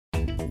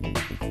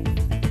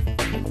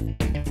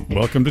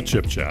Welcome to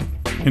Chip Chat,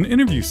 an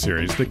interview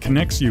series that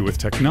connects you with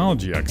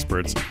technology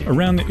experts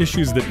around the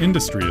issues that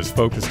industry is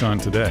focused on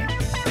today.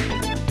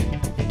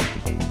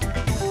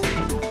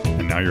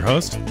 And now your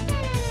host,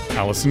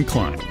 Allison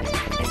Klein.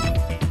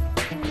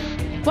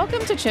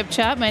 Welcome to Chip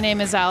Chat. My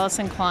name is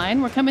Allison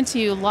Klein. We're coming to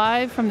you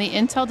live from the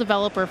Intel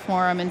Developer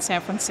Forum in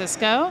San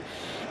Francisco.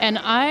 And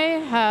I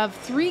have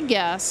three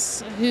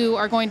guests who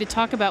are going to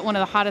talk about one of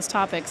the hottest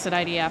topics at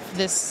IDF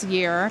this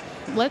year.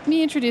 Let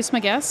me introduce my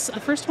guests. The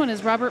first one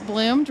is Robert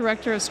Bloom,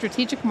 Director of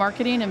Strategic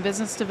Marketing and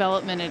Business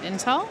Development at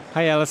Intel.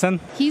 Hi,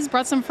 Allison. He's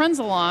brought some friends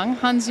along,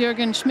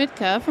 Hans-Jürgen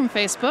Schmidtke from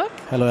Facebook.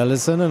 Hello,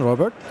 Allison and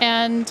Robert.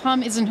 And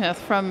Tom Isenhuth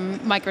from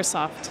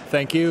Microsoft.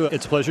 Thank you.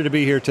 It's a pleasure to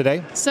be here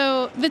today.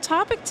 So the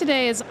topic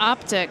today is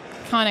optic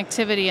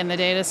connectivity in the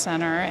data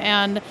center.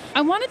 And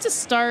I wanted to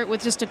start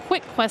with just a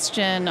quick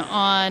question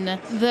on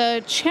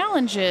the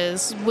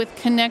challenges with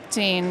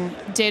connecting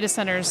data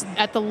centers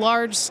at the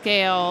large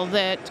scale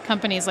that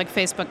companies like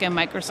Facebook and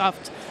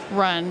Microsoft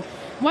run.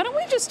 Why don't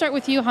we just start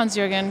with you,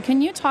 Hans-Jürgen? Can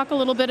you talk a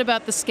little bit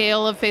about the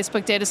scale of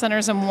Facebook data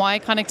centers and why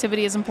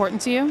connectivity is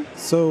important to you?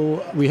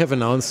 So we have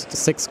announced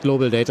 6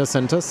 global data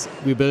centers.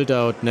 We build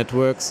out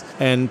networks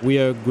and we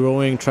are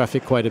growing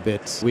traffic quite a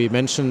bit. We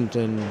mentioned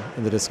in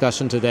the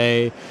discussion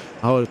today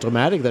how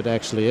dramatic that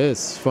actually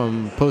is,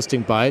 from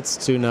posting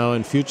bytes to now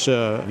in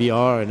future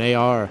VR and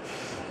AR.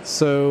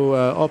 So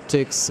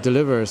optics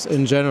delivers,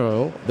 in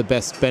general, the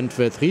best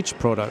bandwidth reach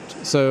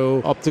product.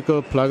 So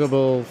optical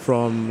pluggable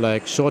from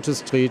like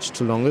shortest reach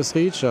to longest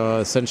reach are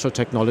essential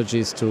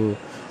technologies to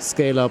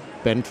scale up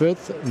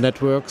bandwidth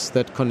networks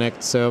that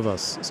connect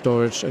servers,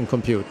 storage, and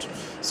compute.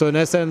 So in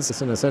essence,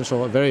 it's an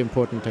essential, a very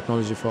important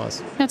technology for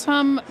us. Now,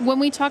 Tom, when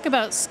we talk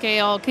about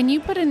scale, can you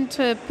put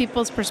into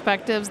people's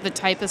perspectives the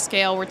type of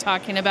scale we're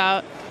talking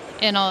about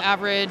in an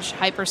average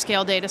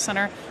hyperscale data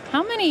center?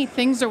 How many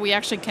things are we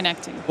actually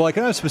connecting? Well, I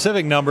can't have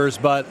specific numbers,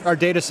 but our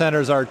data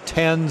centers are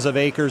tens of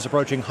acres,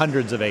 approaching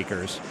hundreds of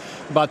acres.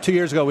 About 2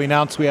 years ago, we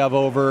announced we have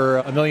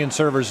over 1 million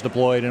servers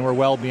deployed, and we're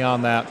well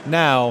beyond that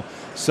now.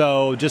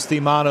 So just the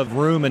amount of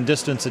room and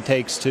distance it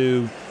takes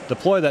to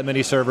deploy that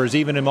many servers,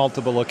 even in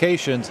multiple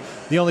locations,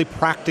 the only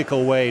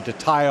practical way to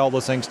tie all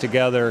those things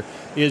together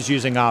is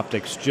using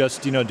optics,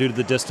 just due to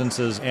the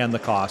distances and the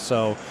cost.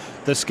 So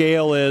the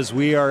scale is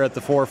we are at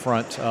the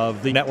forefront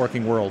of the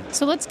networking world.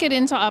 So let's get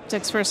into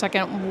optics for a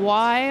second.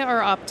 Why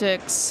are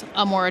optics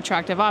a more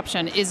attractive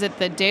option? Is it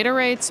the data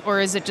rates,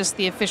 or is it just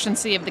the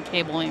efficiency of the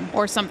cabling,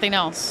 or something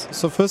else?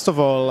 So first of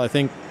all, I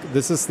think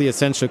this is the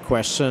essential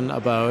question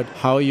about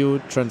how you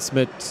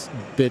transmit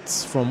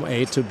bits from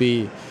A to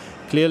B.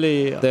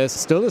 Clearly, there's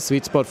still a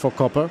sweet spot for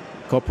copper.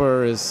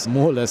 Copper is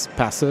more or less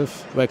passive,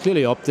 where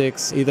clearly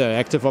optics, either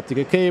active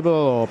optical cable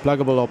or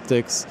pluggable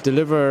optics,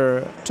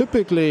 deliver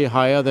typically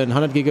higher than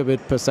 100 gigabit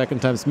per second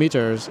times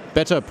meters,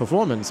 better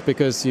performance,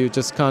 because you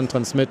just can't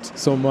transmit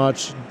so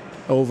much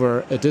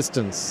over a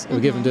distance, a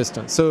given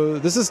distance. So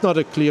this is not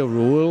a clear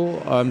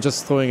rule. I'm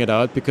just throwing it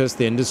out because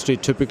the industry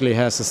typically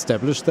has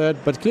established that.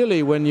 But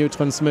clearly when you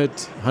transmit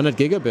 100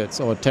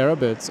 gigabits or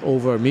terabits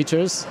over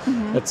meters,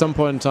 at some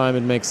point in time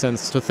it makes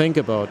sense to think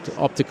about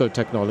optical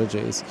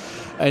technologies.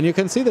 And you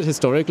can see that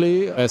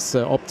historically, as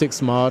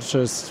optics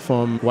marches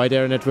from wide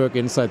area network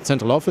inside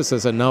central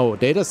offices and now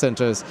data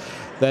centers,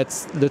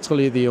 that's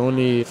literally the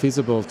only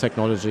feasible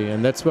technology.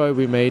 And that's why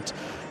we made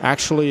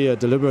actually a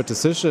deliberate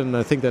decision.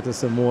 I think that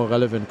is a more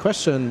relevant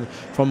question,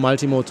 from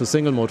multi-mode to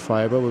single-mode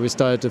fiber, where we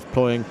started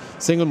deploying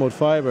single-mode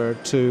fiber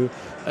to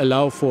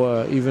allow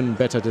for even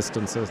better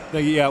distances.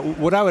 Yeah,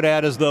 what I would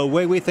add is the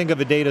way we think of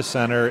a data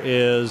center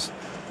is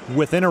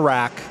within a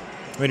rack.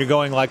 When you're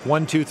going like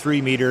 1, 2,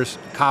 3 meters,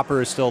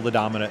 copper is still the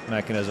dominant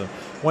mechanism.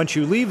 Once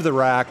you leave the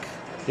rack,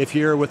 if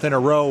you're within a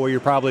row where you're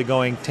probably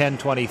going 10,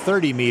 20,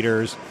 30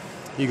 meters,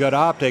 you go to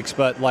optics,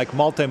 but like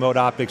multi-mode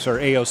optics or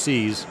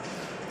AOCs,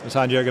 as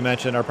Hans-Jürgen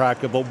mentioned, are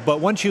practical. But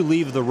once you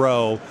leave the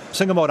row,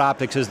 single-mode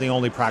optics is the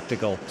only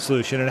practical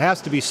solution. And it has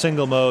to be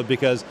single-mode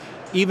because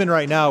even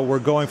right now, we're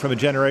going from a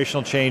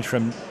generational change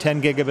from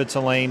 10 gigabits a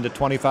lane to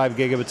 25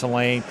 gigabits a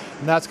lane,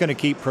 and that's going to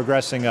keep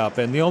progressing up.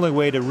 And the only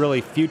way to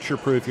really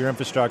future-proof your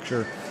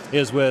infrastructure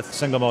is with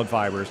single-mode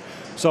fibers.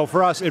 So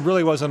for us, it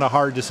really wasn't a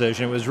hard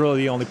decision. It was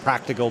really the only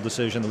practical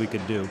decision that we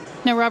could do.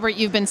 Now, Robert,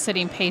 you've been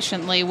sitting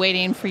patiently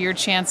waiting for your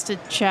chance to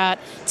chat.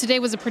 Today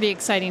was a pretty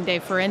exciting day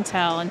for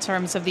Intel in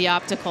terms of the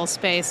optical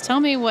space.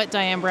 Tell me what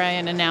Diane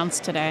Bryan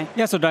announced today.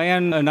 Yeah, so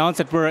Diane announced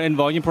that we're in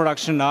volume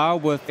production now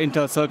with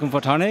Intel Silicon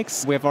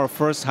Photonics. We have our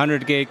first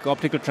 100 gig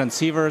optical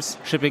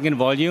transceivers shipping in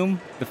volume.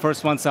 The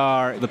first ones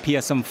are the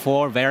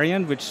PSM4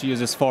 variant, which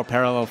uses 4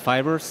 parallel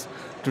fibers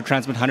to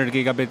transmit 100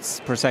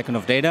 gigabits per second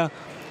of data.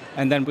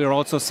 And then we're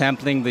also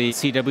sampling the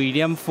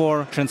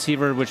CWDM4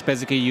 transceiver, which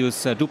basically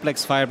use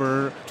duplex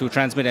fiber to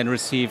transmit and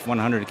receive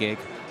 100 gig.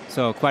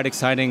 So quite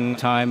exciting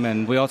time.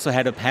 And we also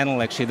had a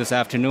panel actually this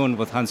afternoon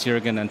with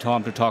Hans-Jürgen and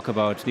Tom to talk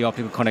about the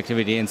optical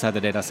connectivity inside the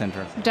data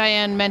center.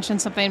 Diane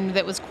mentioned something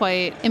that was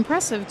quite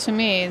impressive to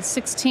me.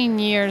 16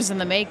 years in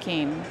the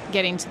making,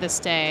 getting to this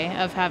day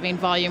of having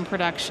volume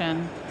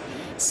production.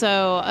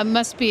 So it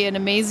must be an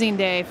amazing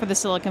day for the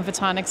Silicon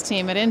Photonics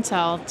team at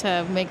Intel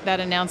to make that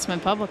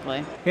announcement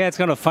publicly. Yeah, it's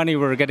kind of funny.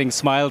 We're getting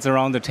smiles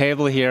around the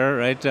table here,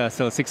 right?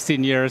 So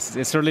 16 years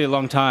is certainly a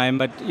long time.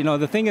 But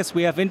the thing is,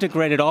 we have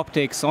integrated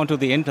optics onto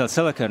the Intel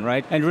silicon,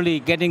 right? And really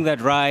getting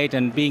that right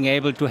and being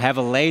able to have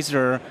a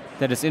laser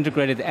that is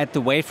integrated at the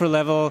wafer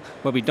level,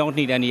 where we don't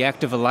need any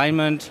active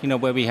alignment,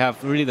 where we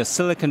have really the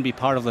silicon be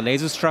part of the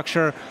laser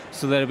structure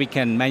so that we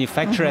can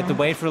manufacture at the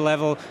wafer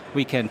level,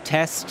 we can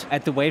test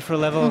at the wafer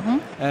level.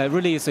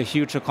 Really is a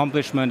huge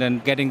accomplishment,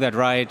 and getting that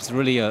right is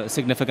really a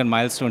significant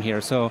milestone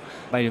here. So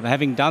by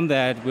having done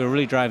that, we're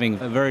really driving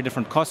a very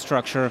different cost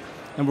structure,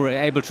 and we're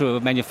able to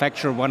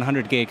manufacture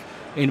 100 gig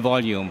in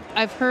volume.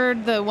 I've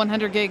heard the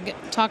 100 gig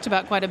talked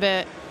about quite a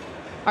bit.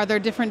 Are there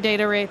different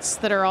data rates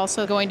that are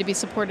also going to be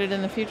supported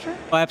in the future?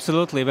 Oh,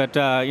 absolutely, but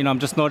I'm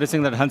just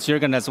noticing that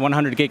Hans-Jürgen has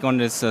 100 gig on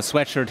his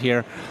sweatshirt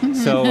here.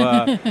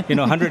 So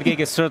 100 gig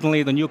is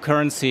certainly the new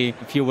currency,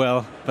 if you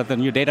will, but the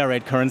new data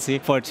rate currency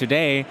for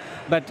today.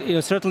 But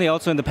certainly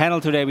also in the panel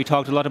today, we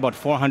talked a lot about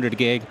 400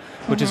 gig,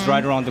 which is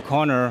right around the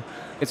corner.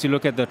 As you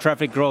look at the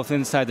traffic growth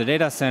inside the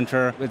data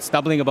center, it's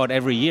doubling about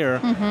every year.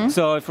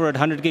 So if we're at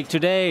 100 gig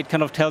today, it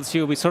kind of tells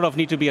you we sort of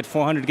need to be at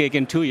 400 gig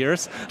in 2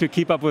 years to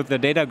keep up with the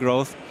data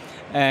growth.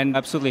 And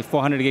absolutely,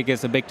 400 gig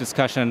is a big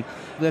discussion.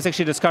 There's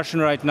actually a discussion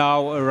right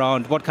now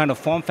around what kind of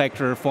form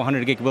factor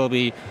 400 gig will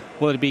be.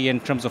 Will it be in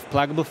terms of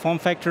pluggable form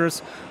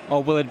factors,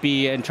 or will it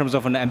be in terms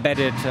of an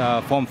embedded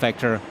form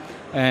factor?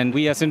 And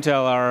we as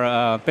Intel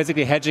are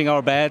basically hedging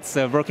our bets,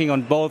 working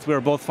on both.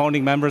 We're both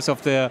founding members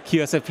of the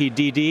QSFP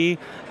DD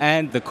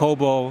and the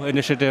COBO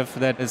initiative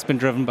that has been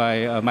driven by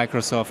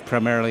Microsoft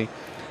primarily.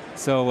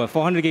 So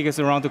 400 gig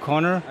is around the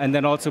corner, and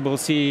then also we'll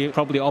see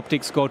probably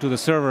optics go to the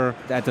server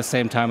at the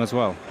same time as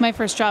well. My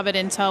first job at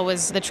Intel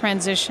was the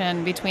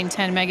transition between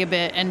 10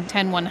 megabit and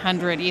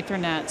 10100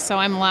 Ethernet, so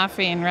I'm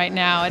laughing right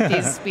now at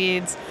these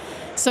speeds.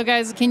 So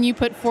guys, can you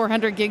put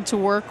 400 gig to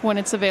work when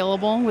it's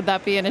available? Would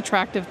that be an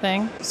attractive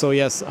thing? So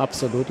yes,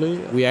 absolutely.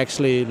 We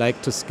actually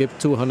like to skip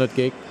 200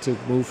 gig to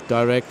move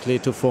directly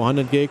to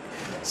 400 gig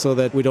so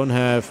that we don't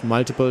have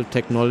multiple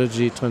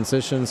technology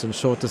transitions in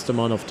shortest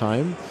amount of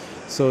time.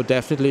 So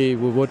definitely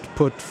we would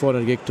put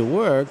 400 gig to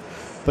work,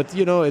 but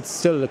it's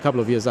still a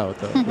couple of years out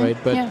though, right?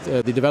 But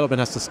the development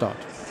has to start.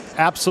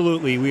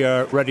 Absolutely, we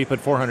are ready to put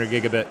 400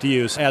 gigabit to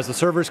use. As the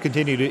servers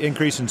continue to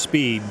increase in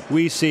speed,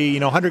 we see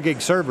 100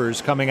 gig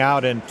servers coming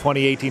out in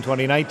 2018,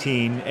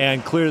 2019,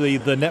 and clearly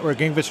the network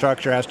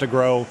infrastructure has to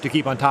grow to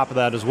keep on top of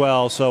that as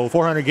well. So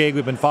 400 gig,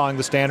 we've been following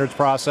the standards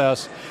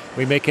process.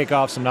 We may kick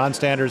off some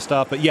non-standard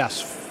stuff, but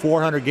yes,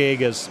 400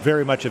 gig is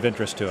very much of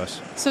interest to us.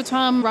 So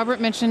Tom,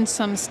 Robert mentioned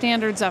some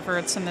standards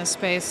efforts in this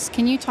space.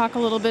 Can you talk a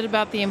little bit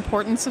about the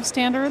importance of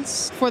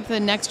standards for the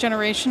next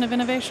generation of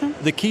innovation?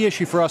 The key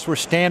issue for us where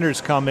standards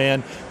come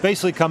in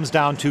basically comes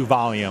down to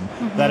volume.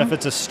 That if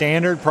it's a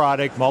standard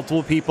product,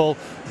 multiple people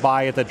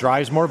buy it, that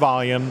drives more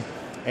volume.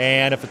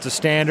 And if it's a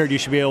standard, you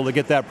should be able to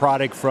get that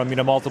product from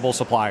multiple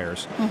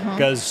suppliers.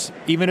 Because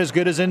even as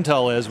good as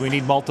Intel is, we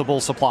need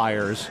multiple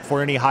suppliers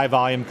for any high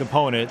volume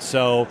component.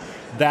 So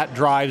that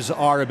drives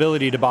our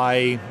ability to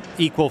buy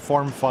equal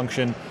form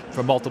function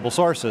from multiple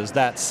sources.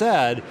 That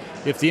said,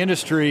 if the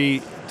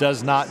industry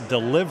does not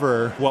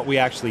deliver what we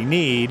actually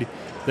need,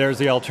 there's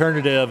the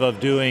alternative of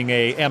doing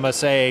a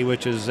MSA,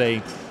 which is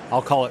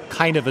I'll call it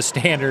kind of a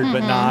standard, but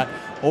not.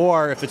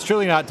 Or if it's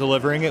truly not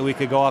delivering it, we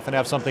could go off and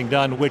have something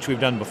done, which we've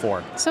done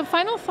before. So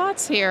final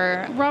thoughts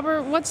here.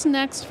 Robert, what's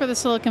next for the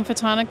Silicon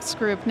Photonics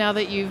group now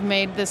that you've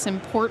made this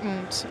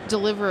important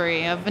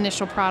delivery of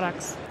initial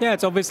products? Yeah,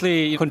 it's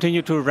obviously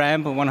continue to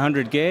ramp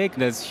 100 gig.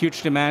 There's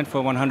huge demand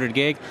for 100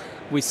 gig.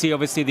 We see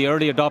obviously the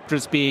early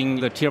adopters being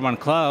the tier 1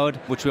 cloud,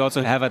 which we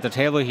also have at the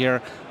table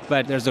here.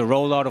 But there's a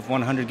rollout of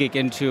 100 gig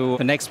into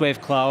the next wave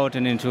cloud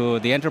and into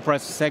the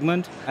enterprise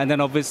segment. And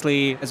then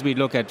obviously, as we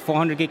look at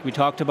 400 gig, we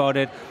talked about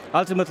it.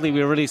 Ultimately,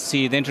 we really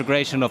see the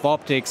integration of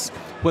optics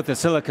with the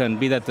silicon,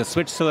 be that the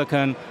switch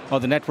silicon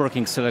or the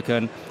networking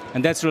silicon.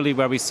 And that's really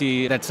where we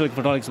see that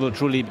Silicon Photonics will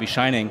truly be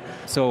shining.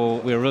 So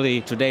we're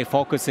really today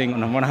focusing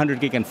on 100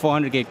 gig and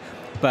 400 gig.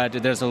 But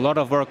there's a lot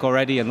of work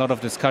already and a lot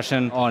of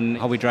discussion on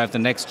how we drive the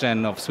next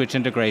gen of switch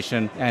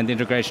integration and the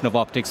integration of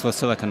optics with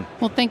silicon.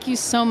 Well, thank you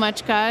so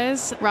much,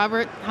 guys.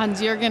 Robert,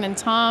 Hans-Jürgen, and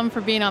Tom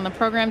for being on the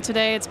program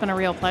today. It's been a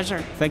real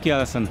pleasure. Thank you,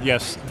 Allison.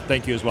 Yes,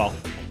 thank you as well.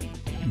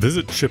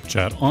 Visit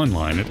ChipChat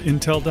online at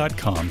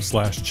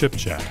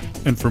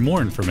intel.com/chipchat. And for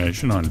more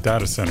information on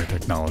data center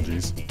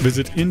technologies,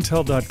 visit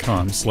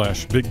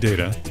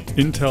intel.com/bigdata,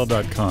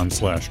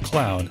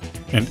 intel.com/cloud,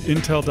 and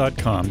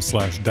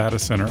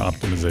intel.com/datacenter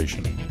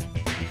optimization.